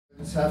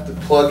Just have to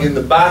plug in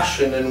the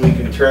bash and then we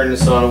can turn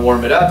this on and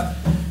warm it up.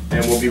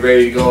 And we'll be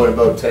ready to go in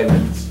about 10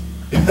 minutes.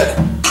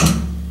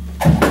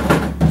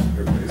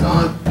 Everybody's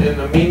on. In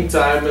the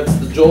meantime, it's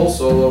the Joel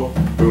solo.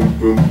 Boom,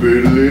 boom,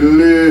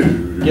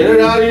 Get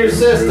it out of your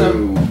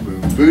system.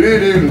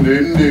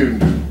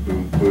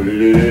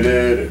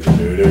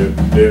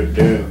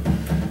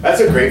 That's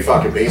a great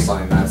fucking bass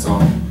line in that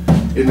song.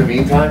 In the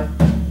meantime.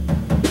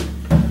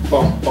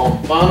 Playing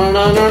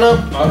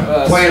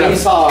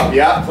Spacehog.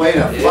 Yeah, playing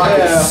a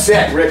fucking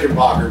sick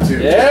Rickenbacker too.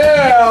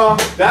 Yeah.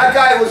 That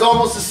guy was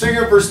almost a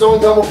singer for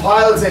Stone Temple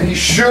Pilots and he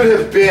should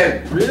have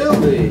been.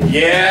 Really?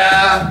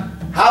 Yeah.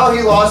 How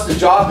he lost the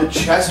job to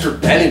Chester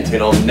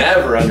Bennington, I'll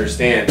never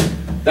understand.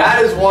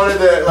 That is one of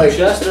the, like...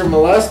 Chester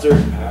Molester.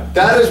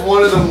 That is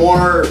one of the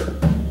more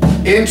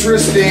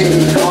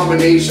interesting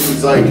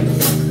combinations, like...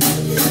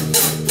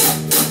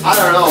 I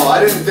don't know, I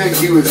didn't think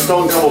he was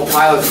Stone Temple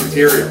Pilots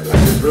material. I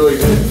just really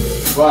didn't.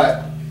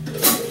 But,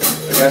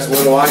 I guess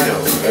what do I know,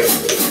 right?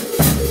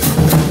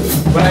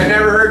 But I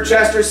never heard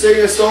Chester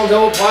sing a Stone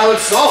Temple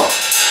Pilots song.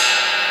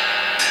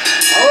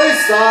 I always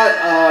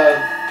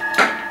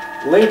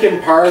thought Linkin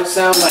Park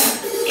sound like...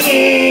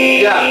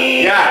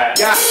 Yeah.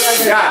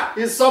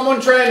 Is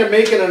someone trying to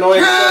make an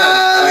annoying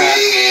sound?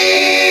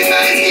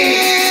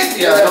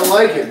 Yeah, I don't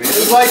like it, man.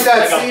 It's like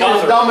that scene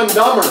in Dumb and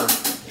Dumber.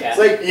 It's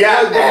like the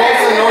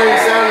most annoying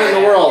sound in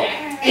the world.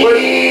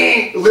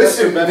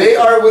 Listen, they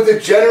are with a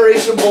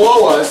generation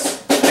below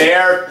us. They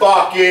are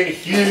fucking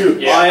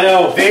huge. Yeah. I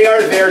know. They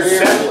are their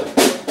zeppelin.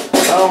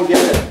 I don't get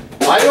it.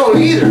 I don't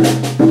either.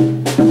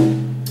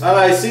 And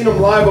I've seen them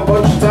live a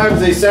bunch of times.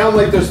 They sound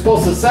like they're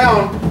supposed to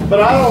sound, but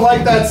I don't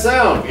like that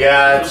sound.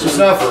 Yeah, it's just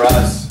not for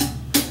us.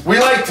 We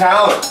like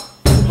talent,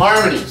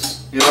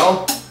 harmonies, you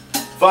know?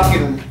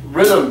 Fucking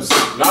rhythms,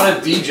 not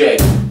a DJ.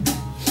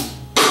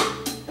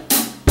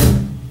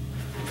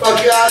 Fuck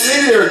yeah,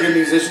 maybe they were good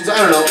musicians. I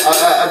don't know.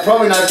 I'm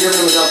probably not giving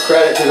them enough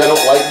credit because I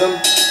don't like them.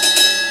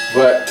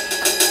 But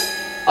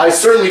I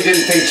certainly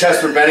didn't think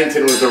Chester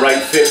Bennington was the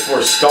right fit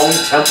for Stone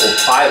Temple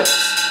Pilots.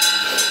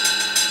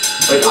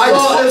 Like,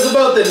 it's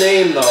about the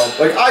name though.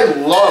 Like, I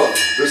love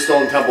the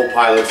Stone Temple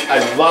Pilots. I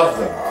love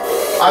them.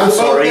 I'm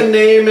sorry. About the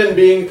name and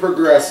being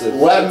progressive.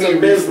 Let me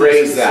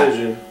rephrase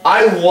that.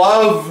 I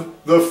love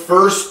the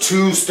first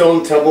two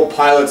Stone Temple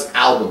Pilots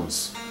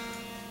albums.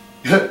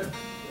 That's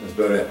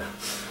about it.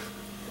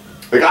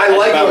 Like, I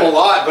like them a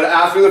lot, but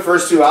after the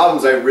first two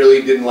albums, I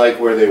really didn't like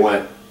where they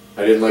went.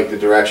 I didn't like the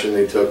direction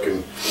they took,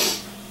 and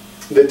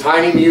the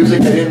tiny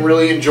music I didn't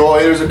really enjoy.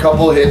 There's a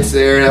couple hits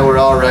there that were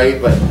alright,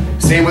 but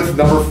same with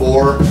number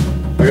 4.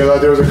 Like, I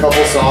thought there was a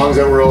couple songs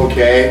that were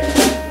okay.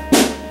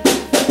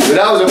 But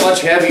that was a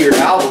much heavier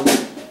album,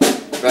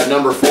 that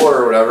number 4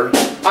 or whatever.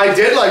 I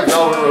did like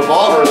Velvet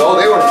Revolver though,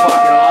 they were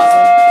fucking